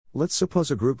Let's suppose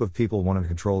a group of people want to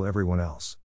control everyone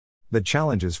else. The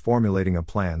challenge is formulating a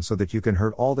plan so that you can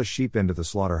herd all the sheep into the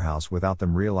slaughterhouse without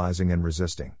them realizing and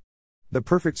resisting. The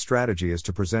perfect strategy is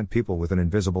to present people with an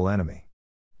invisible enemy.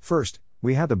 First,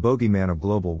 we had the bogeyman of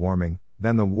global warming,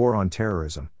 then the war on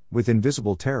terrorism, with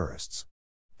invisible terrorists.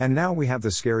 And now we have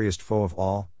the scariest foe of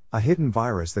all, a hidden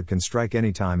virus that can strike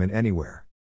anytime and anywhere.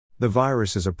 The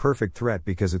virus is a perfect threat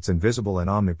because it's invisible and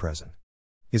omnipresent.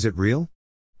 Is it real?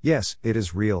 Yes, it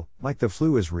is real, like the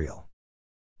flu is real.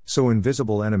 So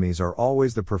invisible enemies are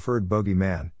always the preferred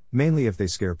bogeyman, mainly if they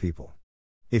scare people.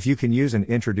 If you can use and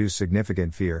introduce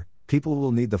significant fear, people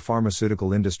will need the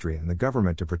pharmaceutical industry and the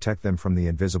government to protect them from the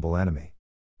invisible enemy.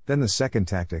 Then the second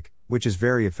tactic, which is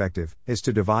very effective, is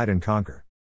to divide and conquer.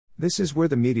 This is where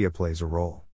the media plays a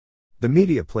role. The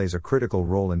media plays a critical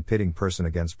role in pitting person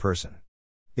against person.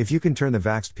 If you can turn the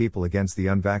vaxxed people against the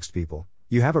unvaxxed people,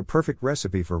 you have a perfect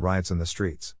recipe for riots in the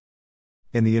streets.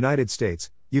 In the United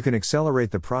States, you can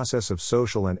accelerate the process of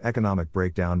social and economic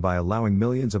breakdown by allowing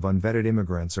millions of unvetted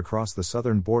immigrants across the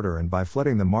southern border and by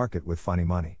flooding the market with funny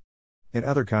money. In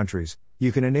other countries,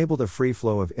 you can enable the free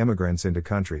flow of immigrants into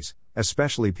countries,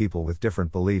 especially people with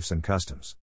different beliefs and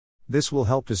customs. This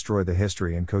will help destroy the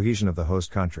history and cohesion of the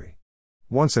host country.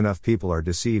 Once enough people are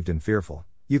deceived and fearful,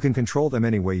 you can control them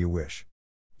any way you wish.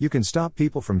 You can stop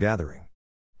people from gathering.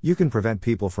 You can prevent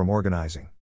people from organizing.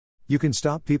 You can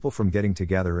stop people from getting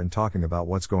together and talking about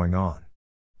what's going on.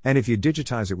 And if you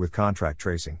digitize it with contract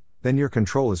tracing, then your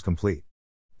control is complete.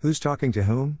 Who's talking to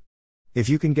whom? If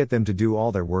you can get them to do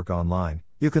all their work online,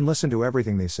 you can listen to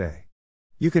everything they say.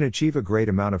 You can achieve a great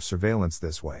amount of surveillance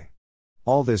this way.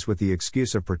 All this with the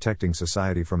excuse of protecting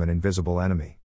society from an invisible enemy.